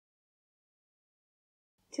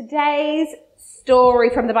Today's story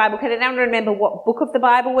from the Bible. Can anyone remember what book of the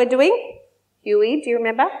Bible we're doing? Huey, do you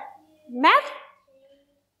remember? Math?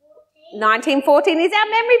 1914 is our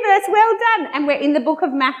memory verse. Well done. And we're in the book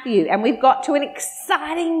of Matthew, and we've got to an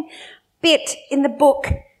exciting bit in the book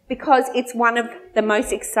because it's one of the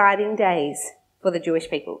most exciting days for the Jewish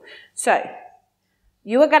people. So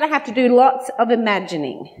you are going to have to do lots of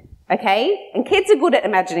imagining, okay? And kids are good at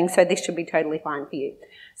imagining, so this should be totally fine for you.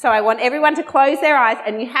 So I want everyone to close their eyes,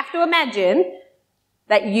 and you have to imagine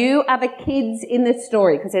that you are the kids in this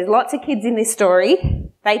story, because there's lots of kids in this story.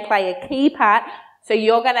 They play a key part. So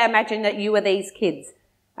you're going to imagine that you are these kids.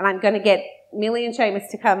 And I'm going to get Millie and Seamus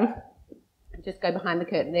to come and just go behind the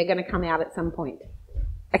curtain. They're going to come out at some point.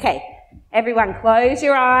 Okay, everyone close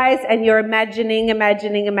your eyes and you're imagining.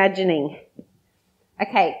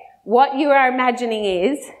 Okay, what you are imagining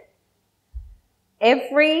is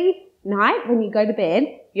every night when you go to bed,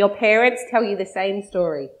 your parents tell you the same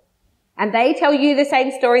story. And they tell you the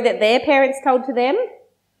same story that their parents told to them.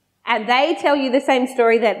 And they tell you the same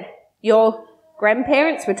story that your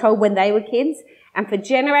grandparents were told when they were kids. And for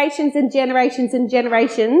generations and generations and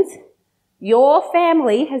generations, your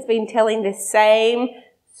family has been telling the same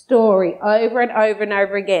story over and over and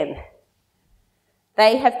over again.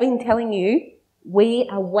 They have been telling you, we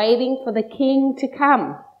are waiting for the king to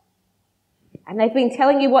come. And they've been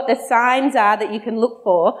telling you what the signs are that you can look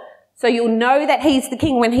for, so you'll know that he's the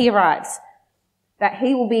king when he arrives. That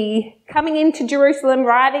he will be coming into Jerusalem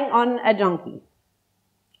riding on a donkey.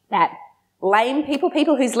 That lame people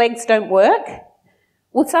whose legs don't work,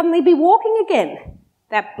 will suddenly be walking again.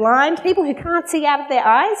 That blind people who can't see out of their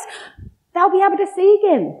eyes, they'll be able to see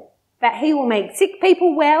again. That he will make sick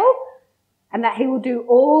people well, and that he will do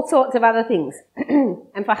all sorts of other things.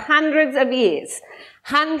 And for hundreds of years,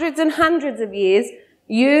 hundreds and hundreds of years,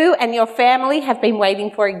 you and your family have been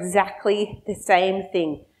waiting for exactly the same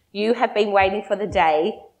thing. You have been waiting for the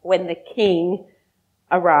day when the king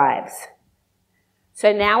arrives.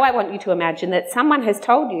 So now I want you to imagine that someone has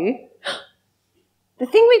told you, the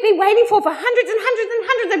thing we've been waiting for hundreds and hundreds and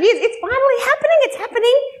hundreds of years, it's finally happening. It's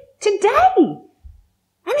happening today.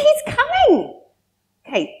 And he's coming.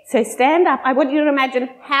 Okay, so stand up. I want you to imagine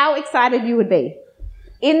how excited you would be.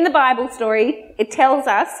 In the Bible story, it tells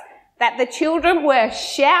us that the children were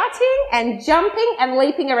shouting and jumping and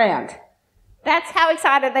leaping around. That's how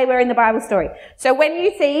excited they were in the Bible story. So when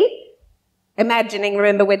you see imagining,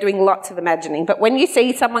 remember we're doing lots of imagining, but when you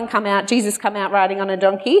see someone come out, Jesus come out riding on a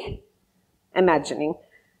donkey, imagining,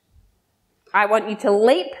 I want you to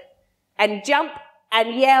leap and jump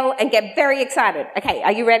and yell and get very excited. Okay,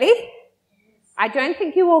 are you ready? I don't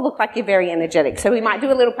think you all look like you're very energetic, so we might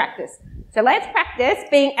do a little practice. So let's practice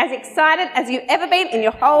being as excited as you've ever been in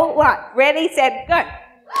your whole life. Ready, set, go.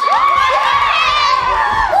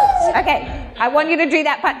 Okay, I want you to do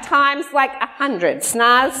that, but times like 100.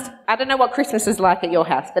 Snazed. I don't know what Christmas is like at your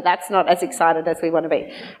house, but that's not as excited as we want to be.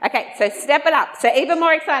 Okay, so step it up. So even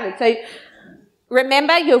more excited. So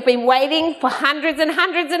remember, you've been waiting for hundreds and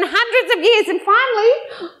hundreds and hundreds of years, and finally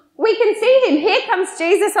we can see him. Here comes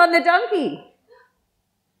Jesus on the donkey.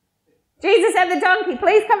 Jesus and the donkey,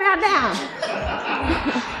 please come out now. Here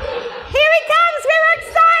he comes, we're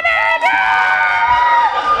excited!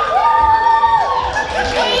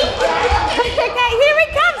 Okay, here he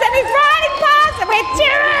comes and he's riding past and we're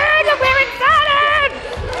cheering and we're excited!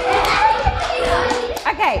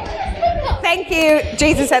 Okay, thank you,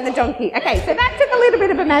 Jesus and the donkey. Okay, so that took a little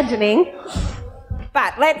bit of imagining,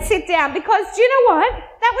 but let's sit down because do you know what?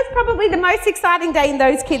 That was probably the most exciting day in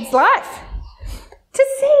those kids' life. To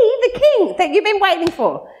see the king that you've been waiting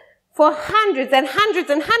for hundreds and hundreds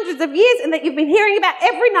and hundreds of years, and that you've been hearing about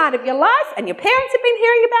every night of your life, and your parents have been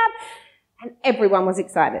hearing about, and everyone was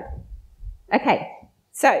excited. Okay,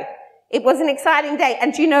 so it was an exciting day,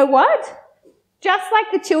 and do you know what? Just like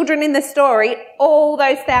the children in the story all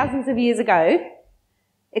those thousands of years ago,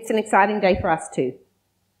 it's an exciting day for us too.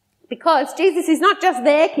 Because Jesus is not just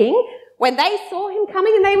their king. When they saw him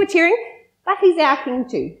coming and they were cheering, but he's our king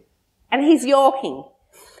too. And he's your king.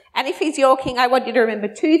 And if he's your king, I want you to remember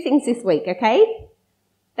two things this week, okay?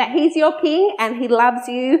 That he's your king and he loves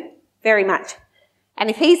you very much. And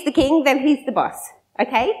if he's the king, then he's the boss,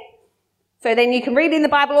 okay? So then you can read in the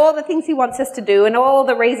Bible all the things he wants us to do and all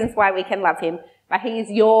the reasons why we can love him. But he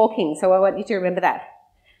is your king, so I want you to remember that.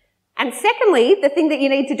 And secondly, the thing that you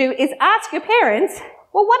need to do is ask your parents,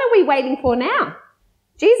 well, what are we waiting for now?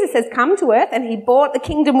 Jesus has come to earth and he brought the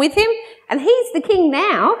kingdom with him and he's the king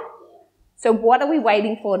now. So what are we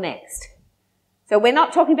waiting for next? So we're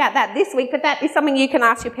not talking about that this week, but that is something you can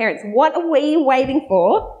ask your parents. What are we waiting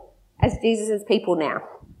for as Jesus' people now?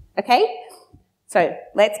 Okay? So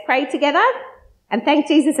let's pray together And thank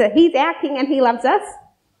Jesus that he's our King and he loves us.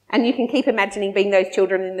 And you can keep imagining being those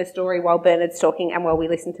children in the story while Bernard's talking and while we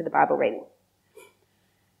listen to the Bible reading.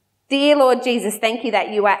 Dear Lord Jesus, thank you that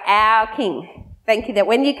you are our King. Thank you that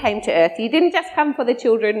when you came to earth, you didn't just come for the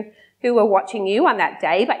children who were watching you on that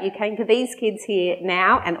day, but you came for these kids here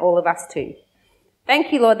now and all of us too.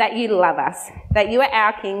 Thank you, Lord, that you love us, that you are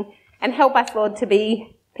our King, and help us, Lord, to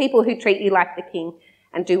be people who treat you like the King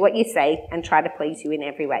and do what you say and try to please you in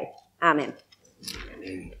every way. Amen.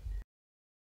 Amen.